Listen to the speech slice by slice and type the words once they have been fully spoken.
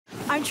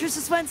I'm Tricia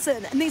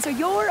Swenson, and these are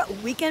your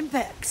weekend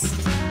picks.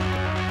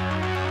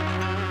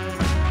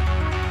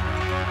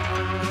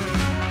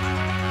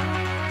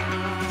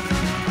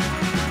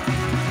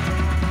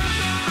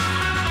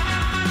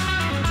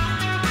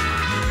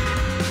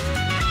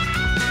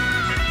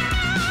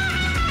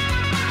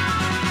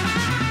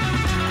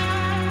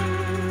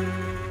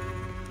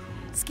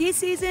 Ski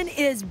season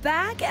is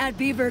back at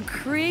Beaver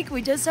Creek.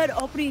 We just had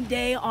opening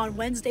day on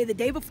Wednesday, the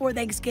day before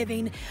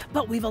Thanksgiving,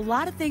 but we have a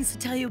lot of things to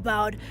tell you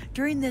about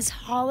during this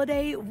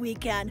holiday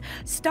weekend,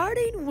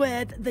 starting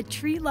with the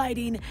tree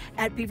lighting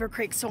at Beaver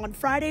Creek. So on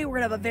Friday, we're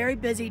gonna have a very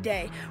busy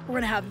day. We're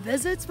gonna have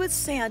visits with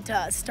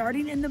Santa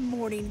starting in the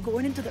morning,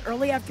 going into the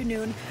early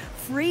afternoon,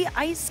 free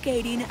ice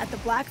skating at the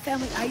Black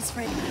Family Ice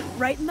Rink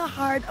right in the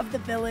heart of the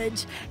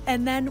village.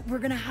 And then we're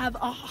gonna have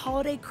a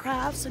holiday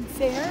crafts and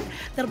fair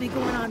that'll be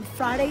going on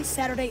Friday,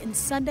 Saturday, and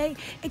Sunday.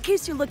 In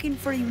case you're looking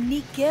for a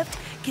unique gift,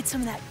 get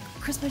some of that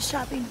Christmas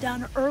shopping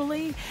done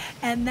early.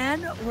 And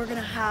then we're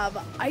gonna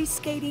have ice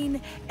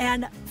skating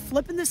and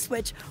flipping the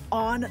switch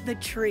on the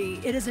tree.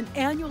 It is an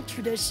annual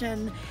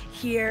tradition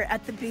here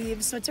at the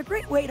Beav, so it's a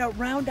great way to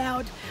round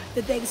out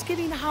the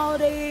Thanksgiving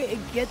holiday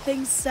and get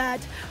things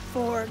set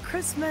for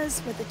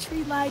Christmas with the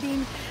tree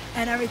lighting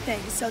and everything.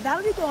 So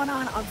that'll be going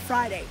on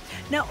Friday.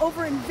 Now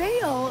over in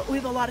Vail, we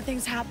have a lot of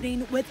things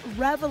happening with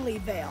Reveille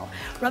Vail.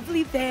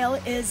 Reveille Vail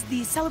is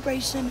the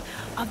celebration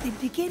of the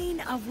beginning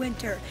of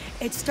winter.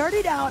 It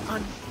started out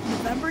on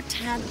November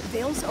 10th,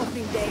 Vail's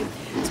opening day.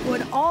 It's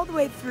going all the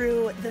way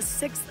through the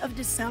 6th of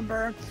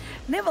December. And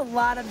they have a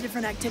lot of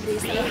different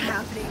activities that are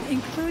happening,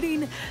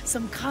 including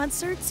some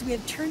concerts. We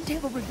have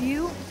Turntable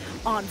Review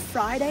on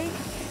Friday.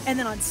 And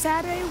then on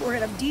Saturday, we're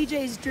gonna have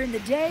DJs during the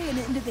day and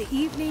into the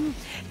evening.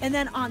 And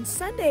then on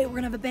Sunday, we're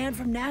gonna have a band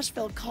from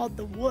Nashville called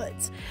The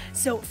Woods.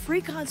 So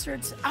free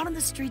concerts out on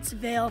the streets of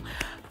Vail.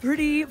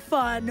 Pretty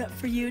fun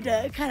for you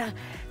to kind of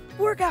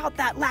work out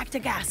that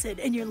lactic acid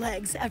in your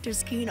legs after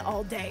skiing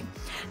all day.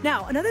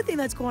 Now, another thing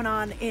that's going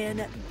on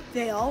in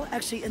Vail,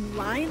 actually in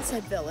Lions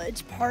Head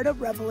Village, part of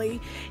Reveille,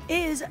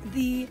 is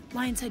the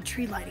Lions Head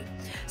tree lighting.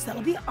 So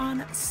that'll be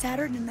on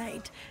Saturday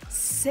night,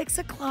 6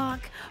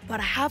 o'clock, about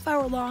a half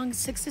hour long,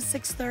 6 to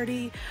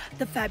 6:30.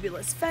 The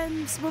Fabulous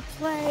Femmes will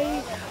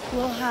play.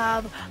 We'll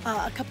have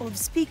a couple of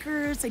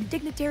speakers and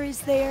dignitaries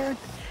there.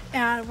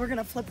 And we're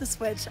gonna flip the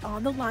switch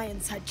on the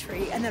Lion's Head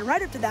tree. And then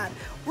right after that,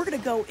 we're gonna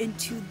go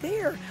into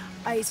their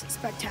ice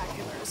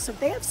spectaculars. So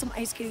they have some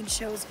ice skating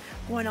shows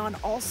going on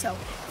also,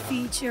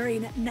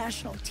 featuring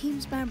national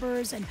teams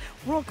members and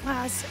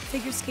world-class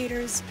figure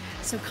skaters.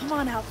 So come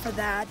on out for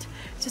that.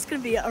 It's just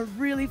gonna be a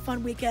really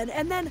fun weekend.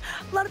 And then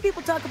a lot of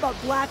people talk about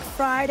Black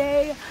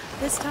Friday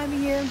this time of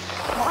year.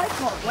 Well, I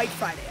call it White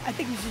Friday. I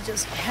think you should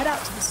just head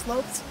out to the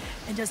slopes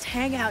and just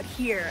hang out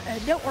here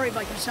and don't worry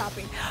about your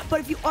shopping.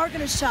 But if you are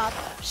gonna shop,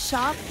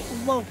 shop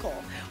local.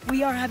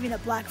 We are having a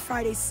Black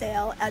Friday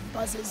sale at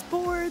Buzz's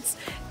Boards.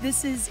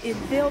 This is in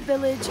Vail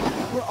Village.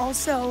 We're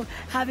also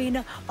having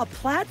a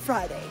Plaid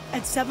Friday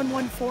at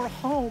 714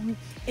 Home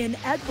in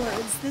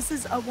Edwards. This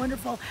is a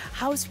wonderful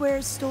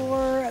houseware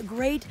store,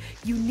 great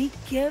unique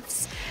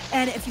gifts.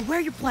 And if you wear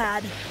your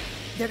plaid,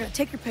 they're gonna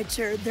take your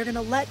picture, they're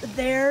gonna let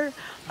their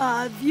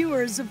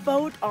viewers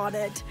vote on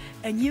it,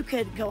 and you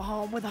could go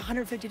home with a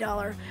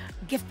 $150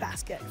 gift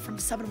basket from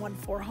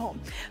 714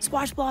 Home.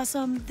 Squash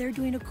Blossom, they're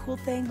doing a cool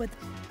thing with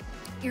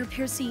ear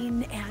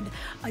piercing and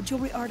a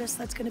jewelry artist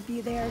that's going to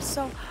be there.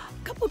 So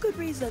a couple good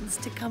reasons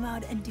to come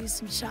out and do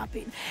some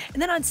shopping.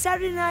 And then on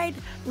Saturday night,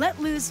 let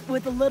loose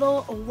with a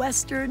little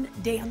Western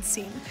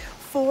dancing.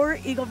 For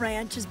Eagle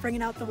Ranch is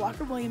bringing out the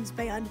Walker Williams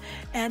Band,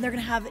 and they're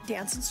gonna have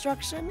dance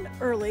instruction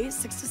early,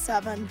 6 to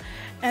 7,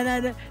 and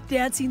then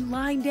dancing,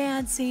 line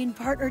dancing,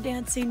 partner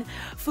dancing.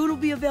 Food will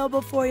be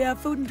available for you,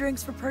 food and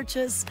drinks for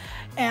purchase,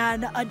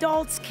 and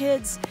adults,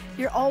 kids,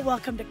 you're all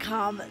welcome to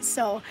come.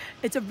 So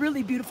it's a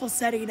really beautiful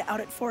setting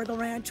out at Eagle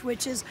Ranch,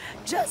 which is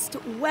just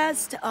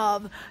west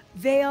of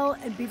Vail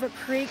and Beaver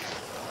Creek,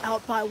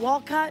 out by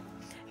Walcott.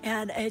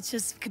 And it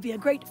just could be a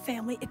great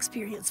family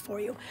experience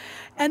for you.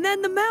 And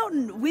then the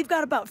mountain, we've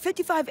got about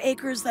 55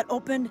 acres that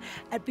opened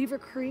at Beaver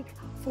Creek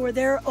for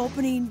their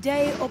opening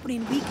day,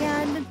 opening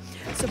weekend.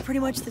 So pretty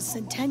much the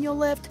Centennial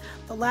Lift,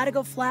 the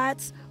Latigo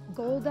Flats,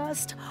 Gold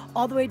Dust,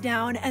 all the way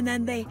down, and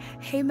then the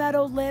Hay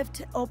Meadow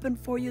Lift open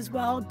for you as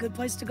well. Good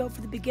place to go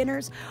for the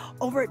beginners.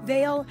 Over at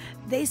Vail,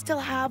 they still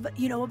have,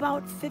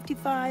 about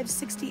 55,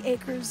 60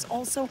 acres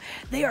also.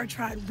 They are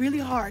trying really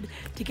hard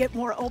to get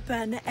more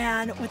open,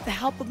 and with the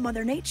help of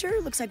Mother Nature,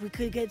 looks like we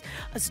could get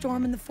a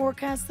storm in the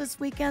forecast this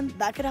weekend.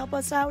 That could help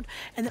us out.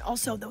 And then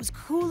also those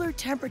cooler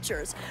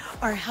temperatures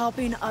are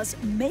helping us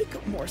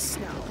make more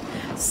snow.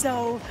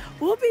 So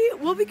we'll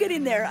be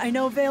getting there. I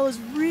know Vail is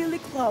really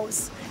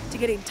close to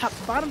getting top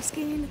to bottom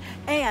skiing,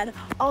 and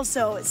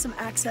also some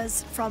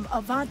access from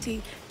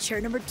Avanti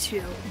chair number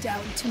 2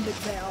 down to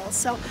McVale.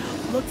 So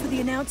look for the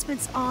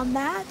announcements on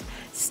that.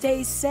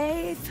 Stay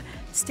safe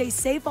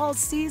all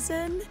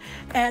season,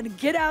 and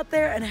get out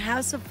there and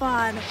have some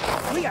fun.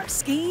 We are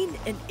skiing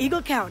in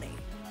Eagle County.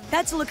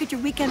 That's a look at your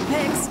weekend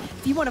picks.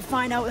 If you want to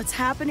find out what's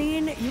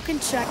happening, you can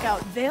check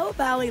out Vail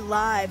Valley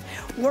Live.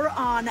 We're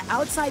on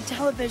Outside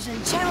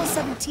Television, Channel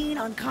 17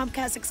 on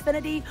Comcast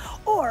Xfinity,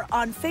 or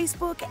on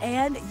Facebook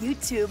and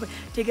YouTube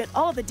to get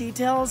all the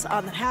details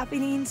on the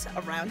happenings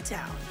around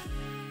town.